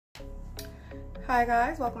Hi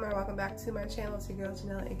guys, welcome back to my channel. It's your girl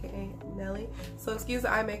Janelle, aka Nelly. So excuse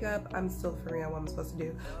the eye makeup, I'm still figuring out what I'm supposed to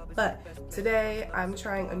do. But today I'm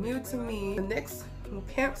trying a new to me, the NYX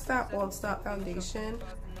Can't Stop Won't Stop foundation.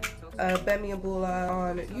 Bemi Abula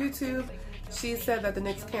on YouTube. She said that the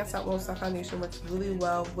NYX Can't Stop Won't Stop foundation works really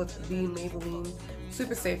well with the Maybelline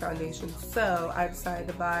Super Stay foundation. So I decided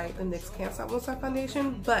to buy the NYX Can't Stop Won't Stop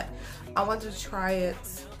foundation, but I wanted to try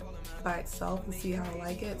it by itself and see how I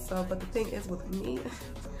like it. So, but the thing is with me,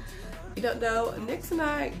 you don't know, NYX and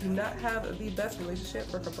I do not have the best relationship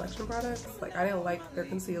for complexion products. Like, I didn't like their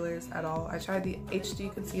concealers at all. I tried the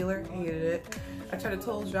HD concealer, hated it. I tried the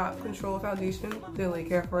Total Drop Control foundation, didn't really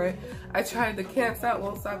care for it. I tried the Can't Stop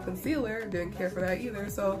Won't Stop concealer, didn't care for that either.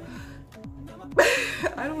 So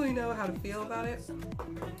I don't really know how to feel about it.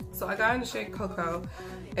 So I got in the shade Cocoa,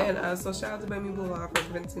 and so shout out to Bemi Abula for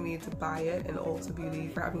convincing me to buy it, and Ulta Beauty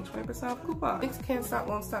for having 20% off coupon. NYX Can't Stop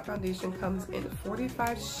Won't Stop foundation comes in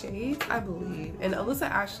 45 shades, I believe, and Alyssa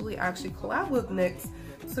actually collabed with NYX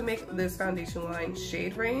to make this foundation line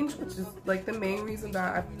shade range, which is like the main reason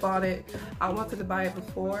that I bought it. I wanted to buy it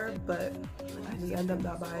before, but I just ended up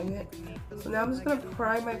not buying it. So now I'm just gonna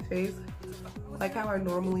prime my face like how I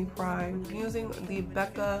normally prime, using the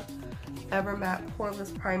Becca Ever Matte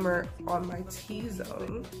Poreless Primer on my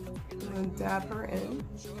T-zone. I'm gonna dab her in.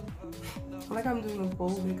 Like I'm doing a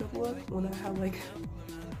bold makeup look when I have like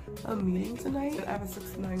a meeting tonight. I have a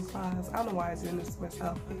 6 to 9 class. I don't know why I'm doing this to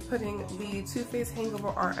myself. I'm putting the TooFaced Hangover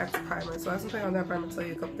RX Primer. So as I'm putting on that primer, I'm gonna tell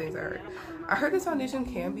you a couple things I heard. I heard this foundation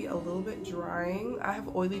can be a little bit drying. I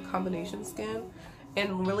have oily combination skin.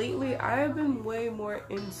 And lately, I have been way more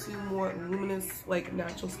into more luminous, like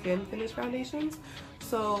natural skin finish foundations.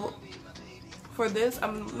 So for this,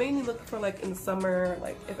 I'm mainly looking for like in the summer,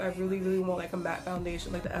 like if I really want like a matte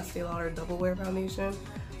foundation, like the Estee Lauder Double Wear foundation,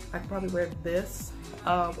 I could probably wear this,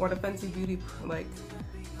 or the Fenty Beauty like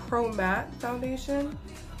Pro Matte foundation,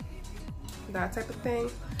 that type of thing.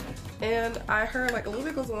 And I heard like a little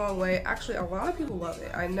bit goes a long way. Actually, a lot of people love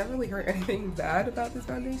it. I never really heard anything bad about this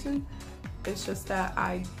foundation. It's just that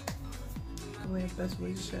I really have the best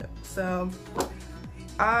relationship. So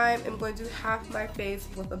I am going to do half my face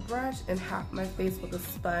with a brush and half my face with a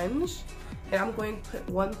sponge. And I'm going to put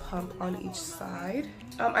one pump on each side.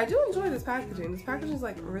 I do enjoy this packaging. This packaging is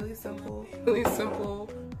like really simple,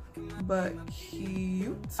 but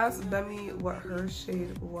cute. I asked Bemi what her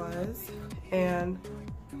shade was, and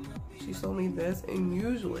she sold me this, and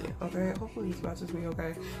usually, okay, hopefully this matches me,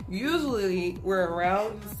 okay, usually we're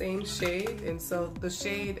around the same shade, and so the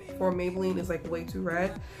shade for Maybelline is like way too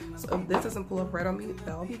red, so if this doesn't pull up red on me,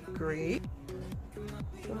 that'll be great.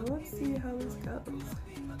 So let's see how this goes.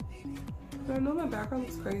 So I know my background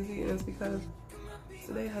looks crazy, and it's because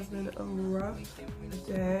today has been a rough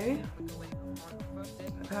day.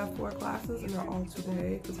 I have 4 classes, and they're all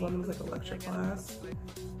today, because one of them is like a lecture class.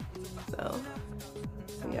 So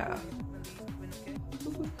yeah, this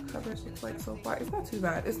is what the coverage looks like so far. It's not too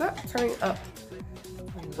bad. It's not turning up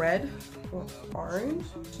red or orange.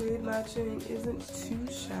 Shade matching isn't too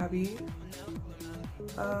shabby.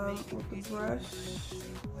 With the brush,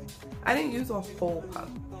 I didn't use a whole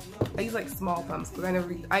pump. I use like small pumps because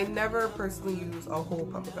I never personally use a whole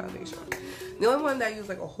pump of foundation. The only one that I use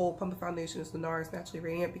like a whole pump of foundation is the NARS Naturally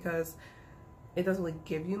Radiant, because it doesn't really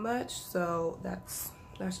give you much. So that's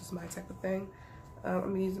just my type of thing.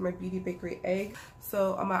 I'm using my Beauty Bakerie egg.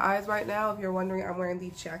 So on my eyes right now, if you're wondering, I'm wearing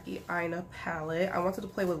the Jackie Aina palette. I wanted to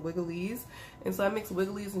play with Wigglies, and so I mixed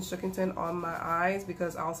Wigglies and Shookington on my eyes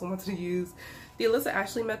because I also wanted to use the Alyssa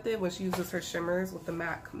Ashley method when she uses her shimmers with the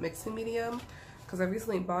MAC mixing medium, because I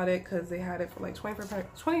recently bought it because they had it for like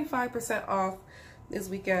 25% off this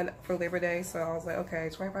weekend for Labor Day. So I was like, okay,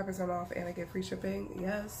 25% off and I get free shipping.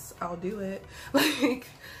 Yes, I'll do it. Like,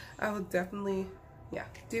 I would definitely, yeah,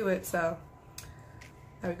 do it. So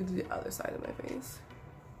now we can do the other side of my face.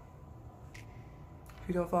 If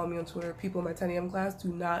you don't follow me on Twitter, people in my 10 AM class do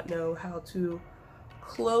not know how to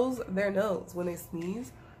close their nose when they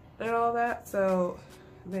sneeze and all that, so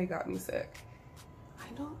they got me sick.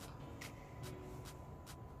 I don't,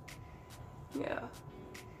 yeah.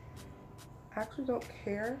 I actually don't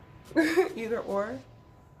care either or.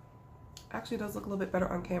 Actually, it does look a little bit better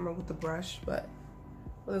on camera with the brush, but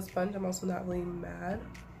with a sponge, I'm also not really mad.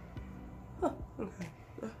 Huh, okay.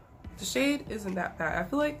 The shade isn't that bad. I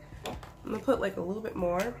feel like I'm gonna put like a little bit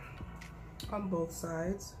more on both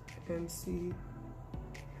sides and see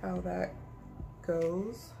how that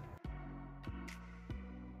goes.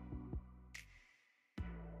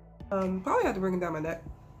 Probably have to bring it down my neck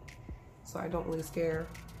so I don't really scare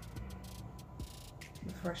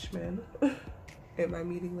the freshmen at my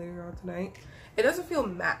meeting later on tonight. It doesn't feel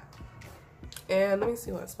matte. And let me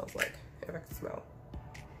see what it smells like, if I can smell.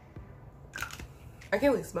 I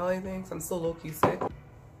can't really smell anything, so I'm still low-key sick.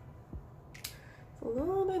 It's a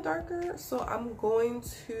little bit darker, so I'm going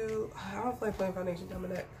to, I don't feel like putting foundation down my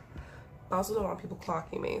neck. I also don't want people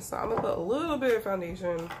clocking me, so I'm gonna put a little bit of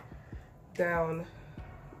foundation down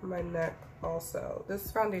my neck also. This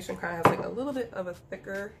foundation kind of has like a little bit of a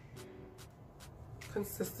thicker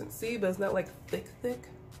consistency, but it's not like thick.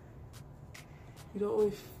 You don't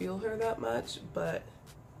really feel her that much, but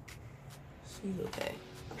she's okay.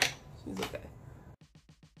 She's okay.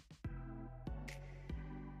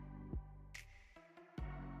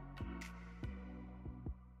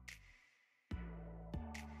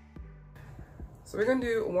 So we're gonna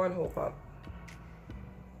do one whole pump.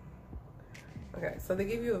 Okay, so they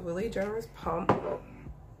give you a really generous pump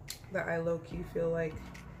that I low-key feel like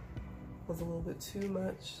was a little bit too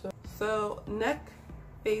much. So neck,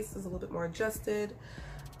 face is a little bit more adjusted.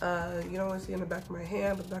 You don't want to see in the back of my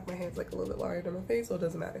hand, but the back of my hand is like a little bit larger than my face, so it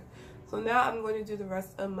doesn't matter. So now I'm going to do the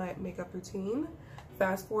rest of my makeup routine.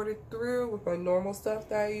 Fast forwarded through with my normal stuff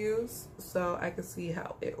that I use so I can see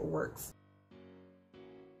how it works.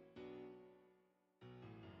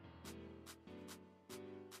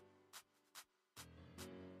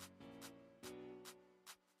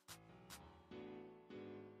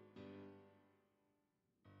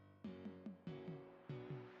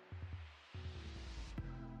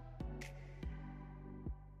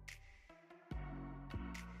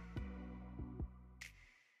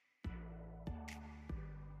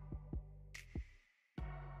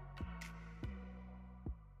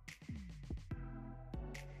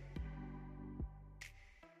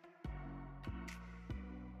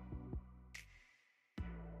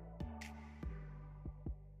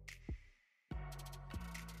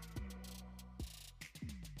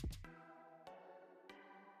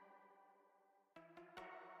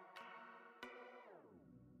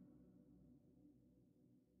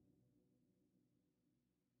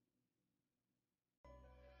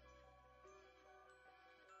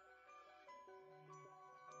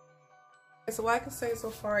 So what I can say so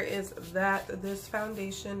far is that this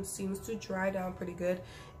foundation seems to dry down pretty good.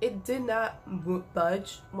 It did not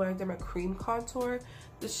budge when I did my cream contour.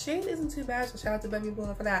 The shade isn't too bad, so shout out to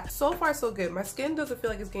Becca for that. So far so good. My skin doesn't feel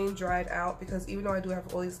like it's getting dried out because even though I do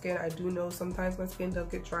have oily skin, I do know sometimes my skin does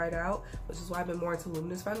get dried out, which is why I've been more into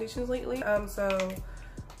luminous foundations lately.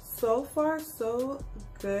 So far so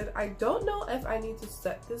good. I don't know if I need to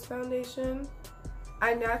set this foundation.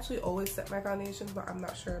 I naturally always set my foundations, but I'm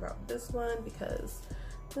not sure about this one because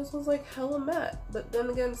this was like hella matte. But then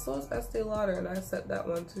again, so is Estee Lauder, and I set that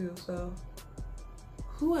one too, so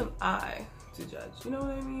who am I to judge? You know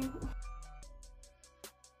what I mean?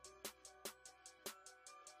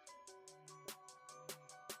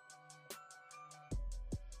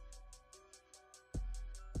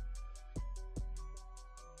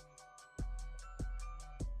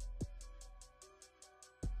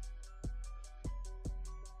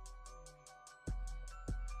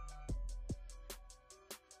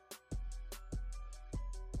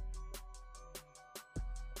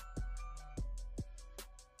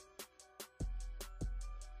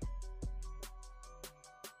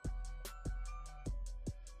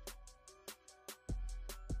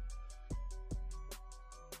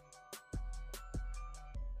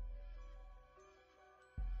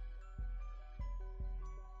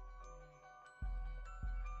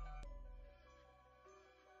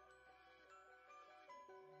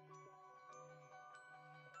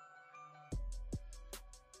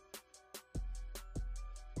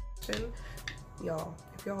 Y'all,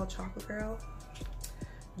 if y'all a chocolate girl,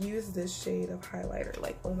 use this shade of highlighter.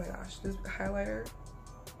 Like, oh my gosh, this highlighter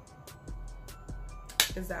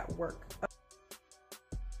is at work.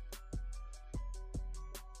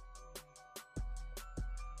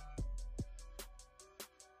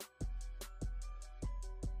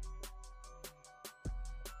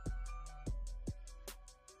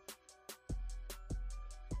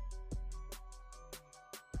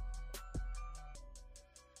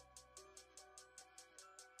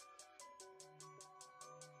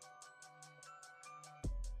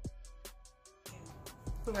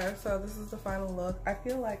 Okay, so this is the final look. I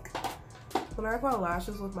feel like when I put on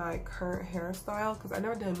lashes with my current hairstyle, because I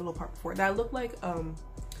never did a middle part before, that looked like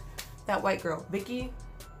that white girl, Vicky,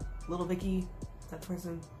 little Vicky, that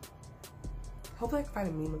person. Hopefully I can find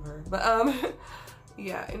a meme of her. But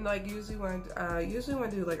yeah, and like usually when I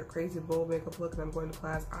do like a crazy bold makeup look and I'm going to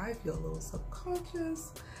class, I feel a little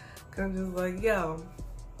subconscious. Cause I'm just like, yo,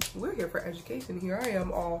 we're here for education. Here I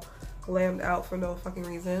am all glammed out for no fucking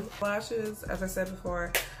reason. Lashes, as I said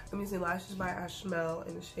before, I'm using Lashes by Ashmel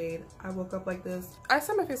in the shade I Woke Up Like This. I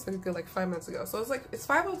set my face like a good like 5 minutes ago, so it's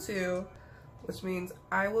 5:02, which means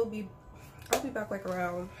I'll be back like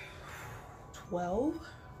around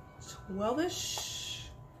 12ish.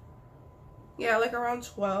 Yeah, like around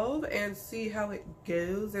 12, and see how it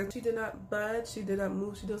goes. And she did not budge, she did not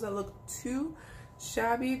move, she doesn't look too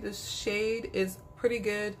shabby. The shade is pretty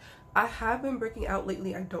good. I have been breaking out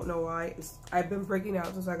lately. I don't know why. I've been breaking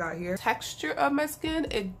out since I got here. Texture of my skin,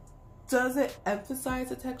 it doesn't emphasize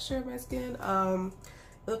the texture of my skin. It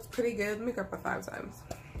looks pretty good. Let me grab my 5 times.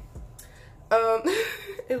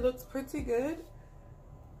 It looks pretty good.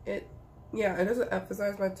 Yeah, it doesn't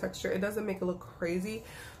emphasize my texture. It doesn't make it look crazy.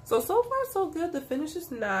 So far so good. The finish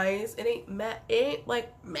is nice. It ain't matte. It ain't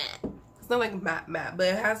like matte. It's not like matte, but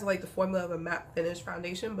it has like the formula of a matte finish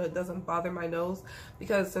foundation, but it doesn't bother my nose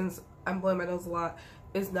because since I'm blowing my nose a lot,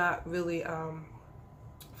 it's not really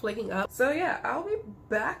flaking up. So yeah, I'll be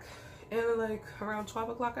back in like around 12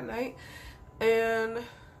 o'clock at night, and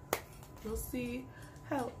you'll see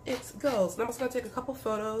how it goes. And I'm just gonna take a couple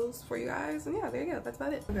photos for you guys, and yeah, there you go. That's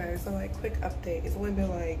about it. Okay, so like quick update. It's only been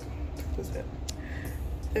like, what's it,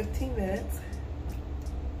 15 minutes,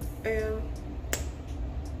 and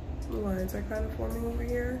the lines are kind of forming over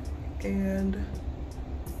here, and the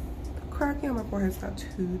cracking on my forehead is not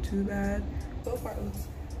too bad. So far it looks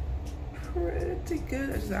pretty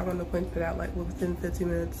good. I wanted to point that out, like within 15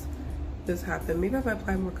 minutes this happened. Maybe if I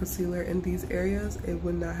applied more concealer in these areas, it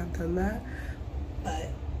would not have done that, but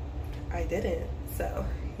I didn't. So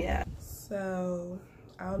yeah, so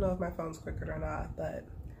I don't know if my phone's quicker or not, but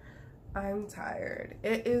I'm tired.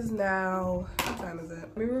 It is now, what time is it?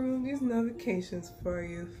 Let me remove these notifications for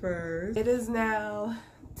you first. It is now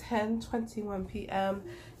 10:21 p.m.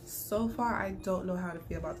 So far I don't know how to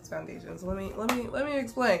feel about this foundation, so let me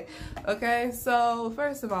explain. Okay, so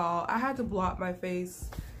first of all, I had to blot my face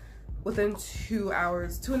within 2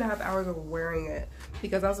 hours, 2.5 hours of wearing it,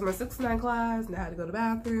 because I was in my 6 to 9 class and I had to go to the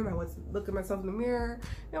bathroom. I went to look at myself in the mirror,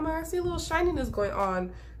 and I see a little shininess going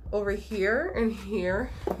on over here and here,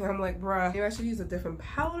 and I'm like, bruh, maybe I should use a different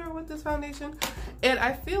powder with this foundation. And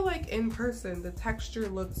I feel like in person the texture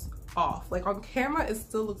looks off. Like on camera it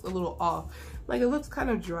still looks a little off. Like it looks kind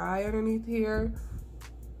of dry underneath here.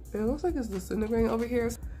 It looks like it's disintegrating over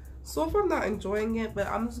here. So far I'm not enjoying it, but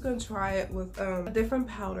I'm just gonna try it with a different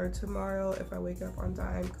powder tomorrow if I wake up on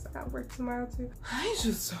time, because I got work tomorrow too. I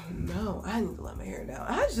just don't know. I need to let my hair down.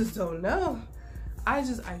 I just don't know. I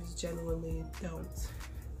just genuinely don't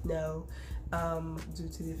know, due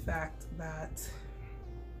to the fact that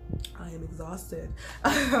I am exhausted.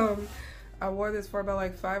 I wore this for about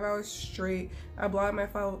like 5 hours straight. I blotted my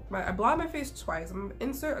face twice. I'm gonna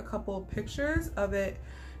insert a couple pictures of it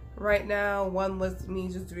right now. One was me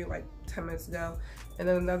just doing like 10 minutes ago, and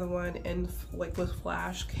then another one in like with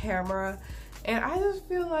flash camera. And I just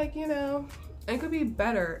feel like, you know, it could be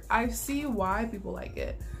better. I see why people like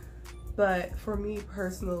it, but for me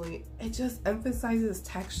personally, it just emphasizes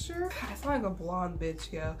texture. I sound like a blonde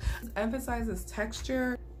bitch, yo. It emphasizes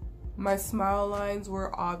texture. My smile lines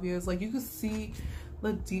were obvious. Like you could see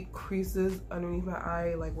the deep creases underneath my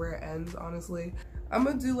eye, like where it ends, honestly. I'm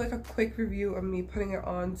gonna do like a quick review of me putting it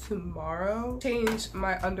on tomorrow. Change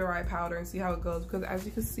my under eye powder and see how it goes, because as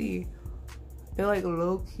you can see, it like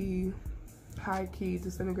low key, high key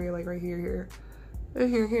disintegrate like right here.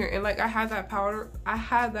 And like I had that powder, I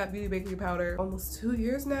had that Beauty Bakerie powder almost 2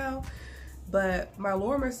 years now, but my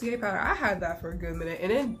Laura Mercier powder, I had that for a good minute,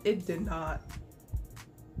 and it did not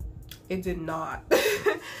it did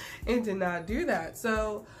not do that.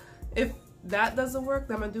 So if that doesn't work,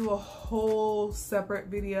 then I'm gonna do a whole separate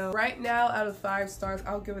video. Right now, out of 5 stars,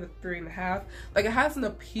 I'll give it a 3.5. Like it has an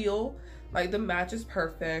appeal, like the match is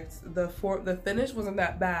perfect, the finish wasn't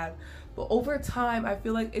that bad, but over time I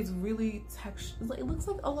feel like it's really it looks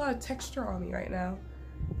like a lot of texture on me right now,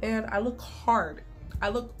 and I look hard. I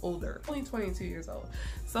look older. I'm only 22 years old,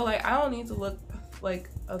 so like I don't need to look like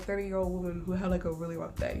a 30-year-old woman who had like a really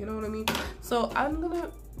rough day, you know what I mean? So I'm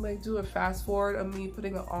gonna like do a fast forward of me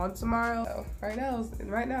putting it on tomorrow. So right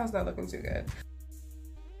now it's not looking too good.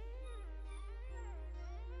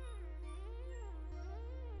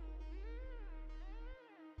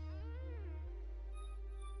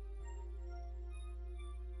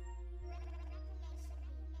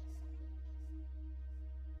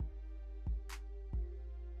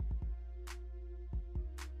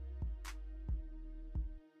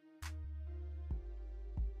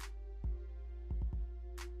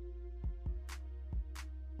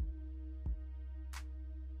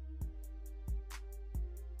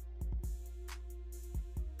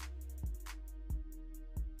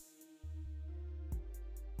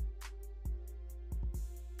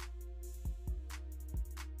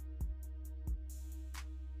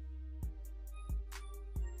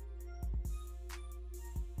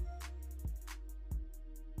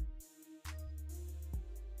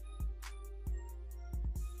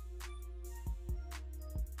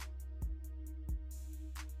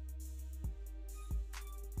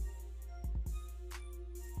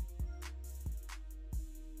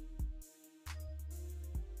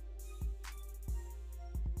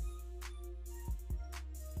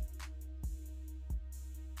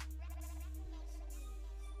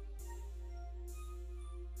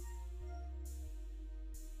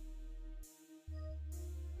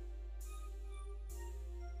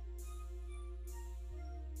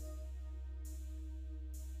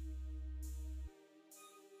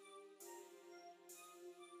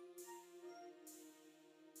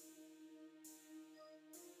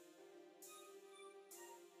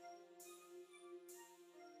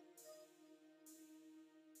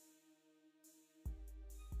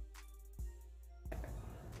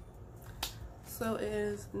 So it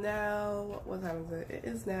is now, what time is it? It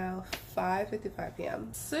is now 5:55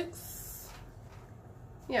 p.m.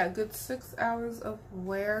 Good 6 hours of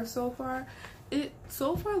wear so far. It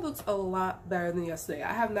so far looks a lot better than yesterday.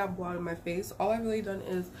 I have not blotted my face. All I've really done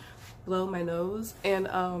is blow my nose, and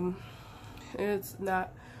it's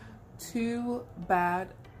not too bad.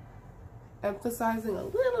 Emphasizing a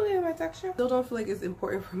little bit of my texture. Still don't feel like it's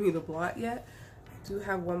important for me to blot yet. I do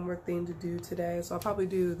have one more thing to do today, so I'll probably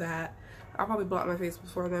do that. I'll probably blot my face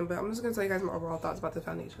before then, but I'm just gonna tell you guys my overall thoughts about the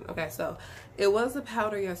foundation. Okay, so it was the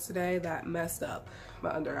powder yesterday that messed up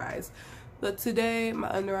my under eyes, but today my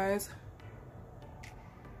under eyes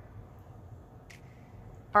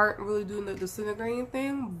aren't really doing the disintegrating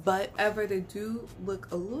thing, but ever they do look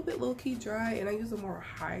a little bit low-key dry, and I use a more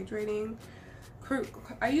hydrating.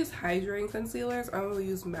 I use hydrating concealers. I don't really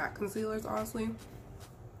use matte concealers, honestly.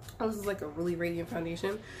 This is like a really radiant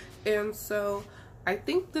foundation, and so I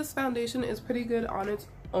think this foundation is pretty good on its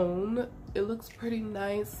own. It looks pretty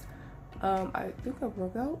nice. I think I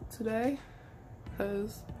broke out today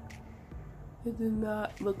because it did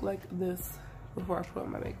not look like this before I put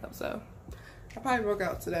on my makeup, so I probably broke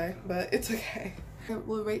out today, but it's okay.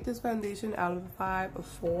 We'll rate this foundation out of 5 or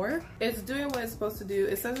 4. It's doing what it's supposed to do.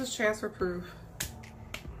 It says it's transfer proof.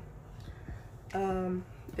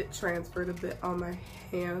 It transferred a bit on my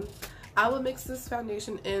hand. I would mix this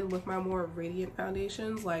foundation in with my more radiant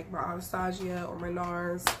foundations like my Anastasia or my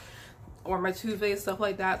NARS or my TooFaced, stuff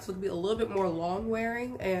like that, so it could be a little bit more long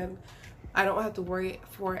wearing, and I don't have to worry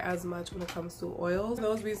for it as much when it comes to oils. For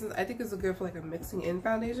those reasons, I think it's good for like a mixing in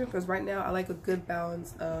foundation, because right now I like a good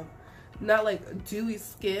balance of not like dewy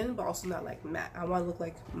skin, but also not like matte. I want to look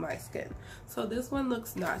like my skin. So this one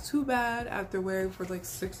looks not too bad after wearing for like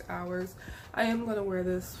 6 hours. I am going to wear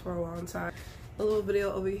this for a long time. A little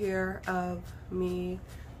video over here of me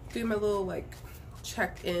doing my little like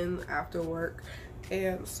check-in after work,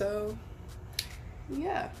 and so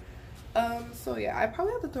yeah. I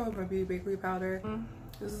probably have to throw in my Bakerie powder.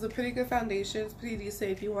 This is a pretty good foundation. It's pretty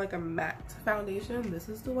decent. If you want like a matte foundation, this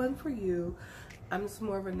is the one for you. I'm just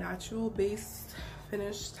more of a natural based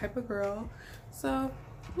finish type of girl, so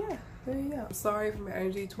yeah, there you go. I'm sorry for my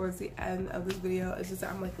energy towards the end of this video. It's just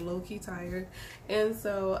that I'm like low-key tired, and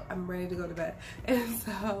so I'm ready to go to bed, and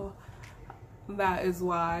so that is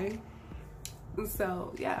why.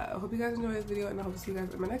 So yeah, I hope you guys enjoyed this video, and I hope to see you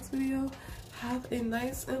guys in my next video. Have a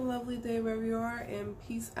nice and lovely day wherever you are, and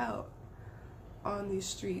peace out on these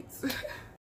streets.